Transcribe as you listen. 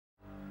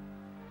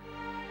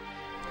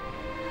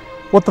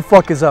What the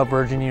fuck is up,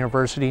 Virgin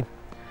University?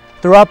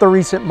 Throughout the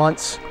recent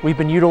months, we've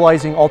been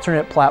utilizing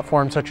alternate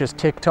platforms such as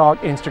TikTok,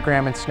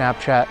 Instagram, and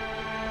Snapchat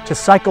to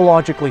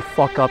psychologically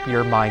fuck up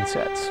your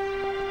mindsets.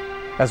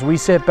 As we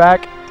sit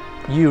back,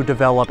 you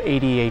develop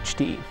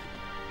ADHD.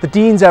 The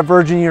deans at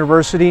Virgin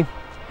University,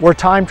 we're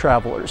time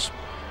travelers.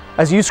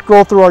 As you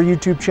scroll through our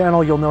YouTube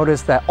channel, you'll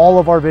notice that all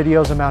of our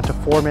videos amount to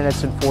 4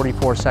 minutes and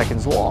 44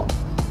 seconds long.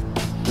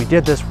 We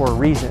did this for a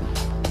reason.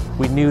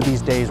 We knew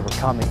these days were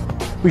coming.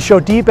 We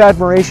show deep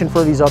admiration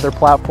for these other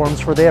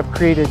platforms, for they have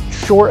created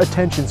short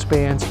attention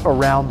spans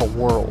around the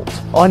world,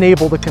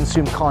 unable to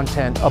consume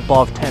content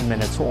above 10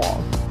 minutes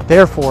long.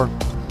 Therefore,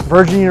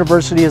 Virgin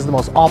University is the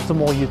most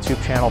optimal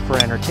YouTube channel for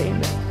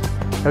entertainment.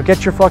 Now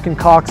get your fucking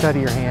cocks out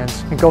of your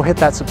hands and go hit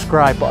that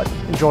subscribe button.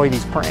 Enjoy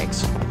these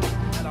pranks.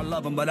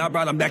 But I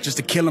brought them back just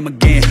to kill them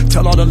again.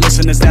 Tell all the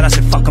listeners that I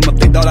said fuck them up,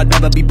 they thought I'd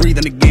never be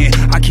breathing again.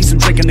 I keep some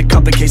drinking the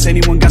cup in case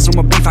anyone got some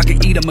more beef, I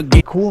could eat them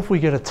again. Cool if we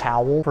get a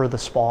towel for the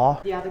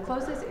spa. Yeah, the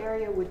closest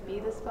area would be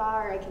the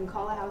spa, or I can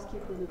call a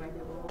housekeeper who might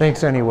be able to.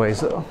 Thanks anyways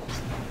though.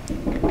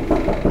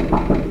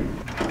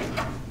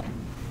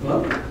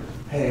 Hello?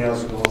 Hey,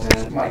 how's it going,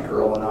 man? My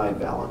girl and I,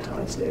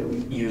 Valentine's Day, we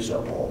used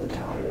up all the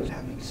towels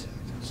having sex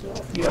and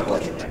stuff. You have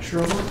like an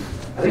extra one?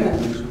 I think I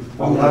do.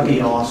 Well, that'd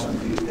be awesome,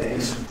 dude.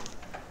 Thanks.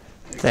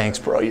 Thanks,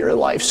 bro. You're a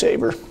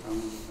lifesaver.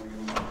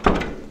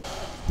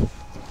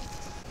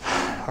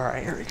 All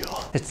right, here we go.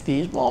 It's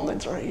these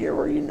moments right here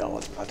where you know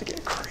it's about to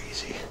get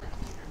crazy.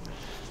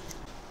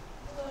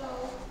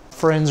 Hello.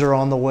 Friends are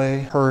on the way.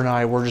 Her and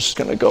I, we're just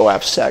gonna go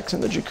have sex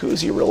in the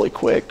jacuzzi really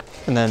quick,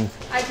 and then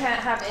I can't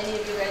have any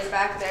of you guys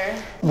back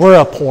there. We're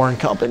a porn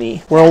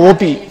company. Well, we'll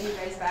be any of you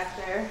guys back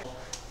there.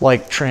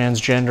 Like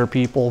transgender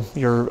people.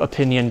 Your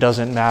opinion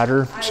doesn't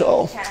matter.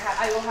 So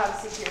I will have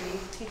security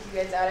kick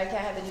you guys out. I can't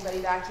have anybody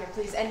back here,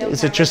 please. And no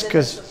is it just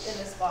because? In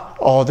the spa.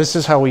 Oh, this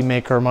is how we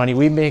make our money.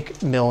 We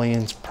make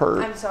millions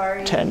per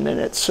 10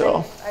 minutes.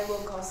 So I will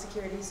call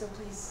security. So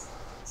please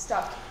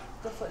stop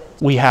the footage.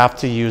 We have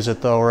to use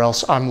it though, or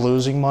else I'm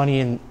losing money,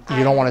 and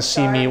you don't want to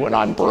see me when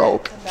I'm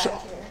broke. So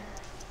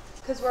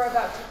because we're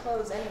about to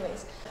close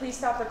anyways. Please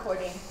stop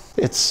recording.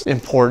 It's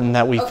important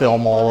that we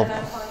film all of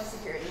them. I'm calling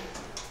security.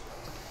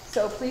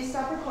 So please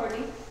stop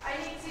recording. I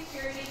need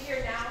security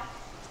here now.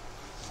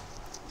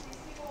 These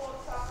people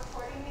won't stop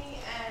recording me,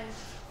 and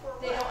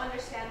they don't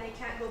understand they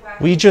can't go back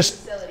to the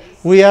facilities.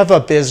 We have a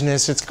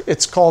business.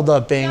 It's called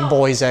Bang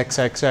Boys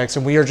XXX,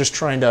 and we are just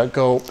trying to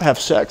go have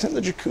sex in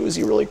the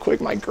jacuzzi really quick,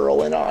 my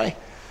girl and I.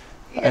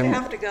 You're gonna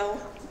have to go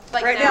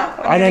like right now.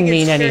 I didn't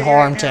mean any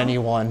harm to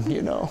anyone,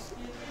 you know.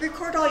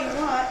 Record all you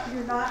want.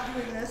 You're not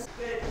doing this.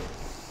 Good.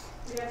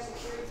 We have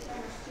security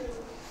cameras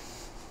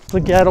too. The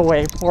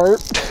getaway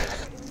part.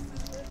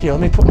 Here,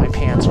 let me put my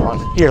pants on.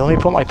 Here, let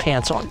me put my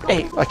pants on.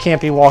 Hey, I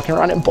can't be walking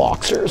around in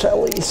boxers at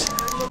least.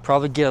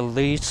 Probably get a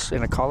leash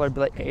and a collar, be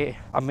like, hey,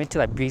 I'm into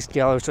like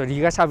bestiality. So do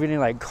you guys have any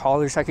like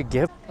collars I could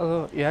give?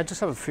 Yeah, I just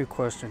have a few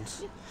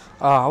questions.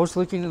 I was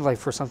looking like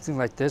for something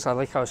like this. I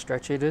like how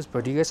stretchy it is,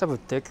 but do you guys have a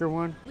thicker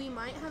one? We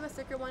might have a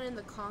thicker one in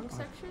the Kong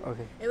section.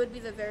 Okay. It would be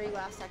the very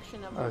last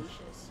section of the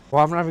leashes.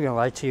 Well, I'm not even gonna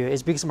lie to you.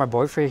 It's because my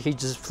boyfriend, he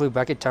just flew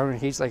back in town, and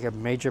he's like a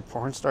major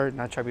porn star.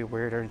 Not trying to be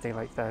weird or anything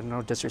like that.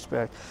 No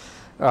disrespect.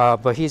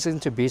 But he's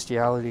into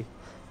bestiality.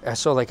 And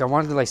so like I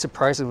wanted to like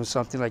surprise him with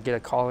something, like get a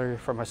collar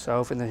for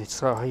myself, and then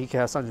so he can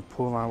have something to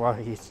pull on while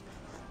he's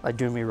like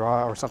doing me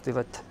raw or something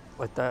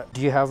like that.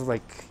 Do you have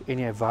like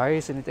any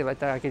advice, anything like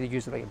that? I could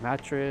use like a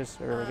mattress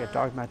or like a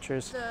dog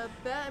mattress.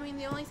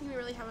 The only thing we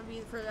really have would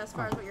be for as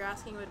far as what you're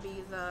asking would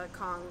be the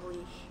Kong leash.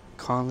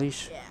 Kong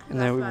leash? Yeah. And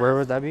then where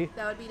would that be?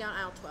 That would be down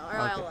aisle 12 or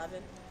aisle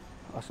 11.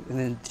 Awesome. And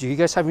then do you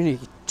guys have any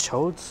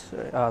toads?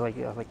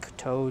 Like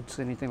toads,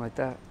 anything like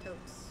that?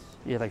 Toads.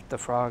 Yeah, like the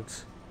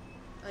frogs.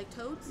 Like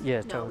toads?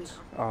 Yeah, no, toads.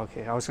 Oh,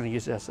 okay. I was gonna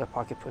use it as a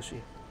pocket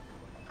pussy.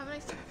 Have a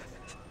nice day.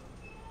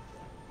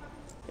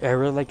 Yeah, I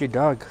really like your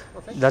dog.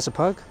 That's a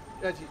pug?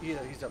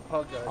 He's a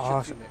pug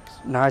awesome. Shih Tzu mix.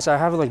 Nice. I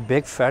have like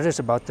big fetish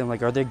about them.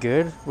 Like, are they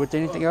good with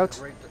anything else?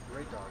 Great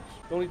dogs.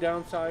 The only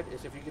downside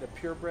is if you get a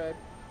purebred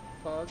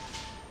pug,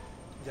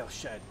 they'll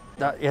shed.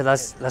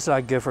 That's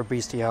not good for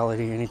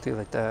bestiality, anything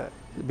like that.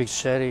 Big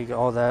shedding,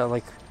 all that,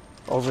 like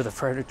over the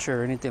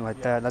furniture or anything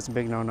like that. That's a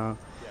big no-no.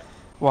 Yeah.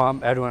 Well,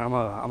 I'm Edwin.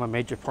 I'm a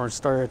major porn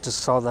star. I just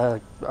saw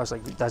that. I was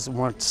like, that's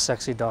one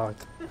sexy dog.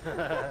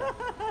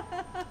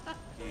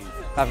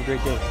 Have a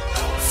great day.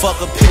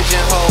 Fuck a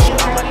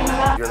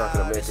pigeonhole. You're not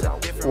gonna make it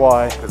out.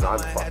 Why? Because I'm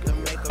fucking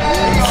you.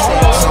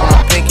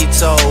 Pinky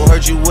toe,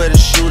 heard you with a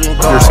shooting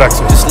guard. You're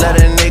sexy. Just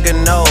let a nigga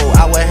know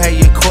I would have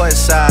you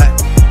courtside,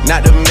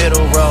 not the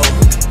middle row.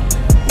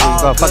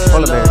 All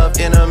good love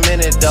in a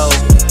minute though.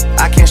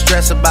 I can't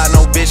stress about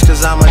no bitch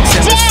cause I'm a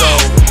timid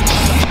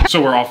soul.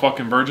 So we're all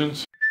fucking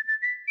virgins?